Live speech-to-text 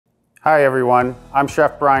Hi everyone, I'm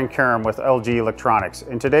Chef Brian Karam with LG Electronics,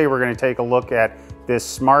 and today we're going to take a look at this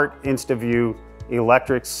smart InstaView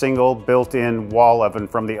electric single built-in wall oven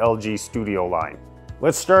from the LG Studio line.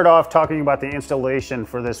 Let's start off talking about the installation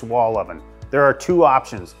for this wall oven. There are two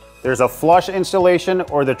options. There's a flush installation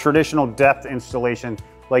or the traditional depth installation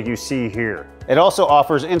like you see here. It also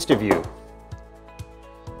offers InstaView.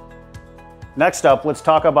 Next up, let's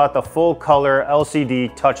talk about the full color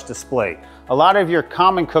LCD touch display. A lot of your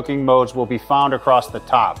common cooking modes will be found across the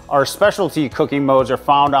top. Our specialty cooking modes are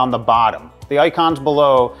found on the bottom. The icons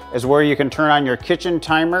below is where you can turn on your kitchen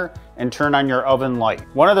timer and turn on your oven light.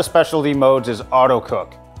 One of the specialty modes is auto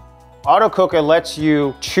cook. Auto cook lets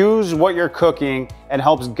you choose what you're cooking and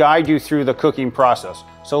helps guide you through the cooking process.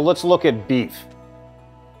 So let's look at beef.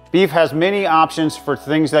 Beef has many options for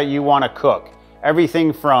things that you want to cook.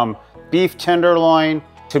 Everything from beef tenderloin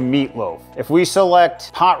to meatloaf. If we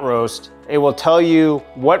select pot roast, it will tell you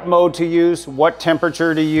what mode to use, what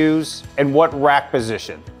temperature to use, and what rack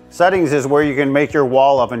position. Settings is where you can make your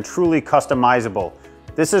wall oven truly customizable.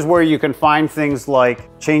 This is where you can find things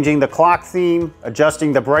like changing the clock theme,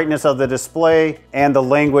 adjusting the brightness of the display, and the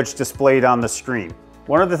language displayed on the screen.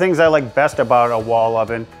 One of the things I like best about a wall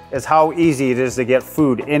oven is how easy it is to get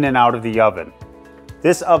food in and out of the oven.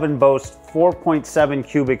 This oven boasts 4.7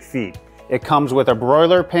 cubic feet. It comes with a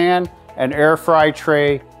broiler pan, an air fry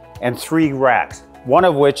tray, and 3 racks, one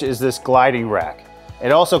of which is this gliding rack.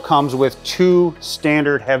 It also comes with 2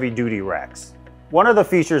 standard heavy-duty racks. One of the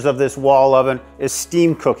features of this wall oven is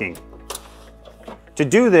steam cooking. To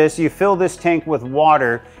do this, you fill this tank with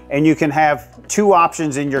water and you can have 2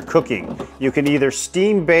 options in your cooking. You can either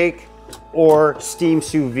steam bake or steam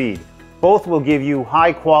sous vide. Both will give you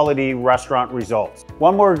high-quality restaurant results.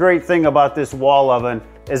 One more great thing about this wall oven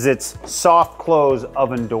is its soft close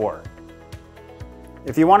oven door.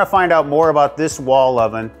 If you want to find out more about this wall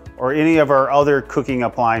oven or any of our other cooking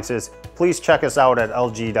appliances, please check us out at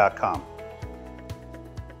lg.com.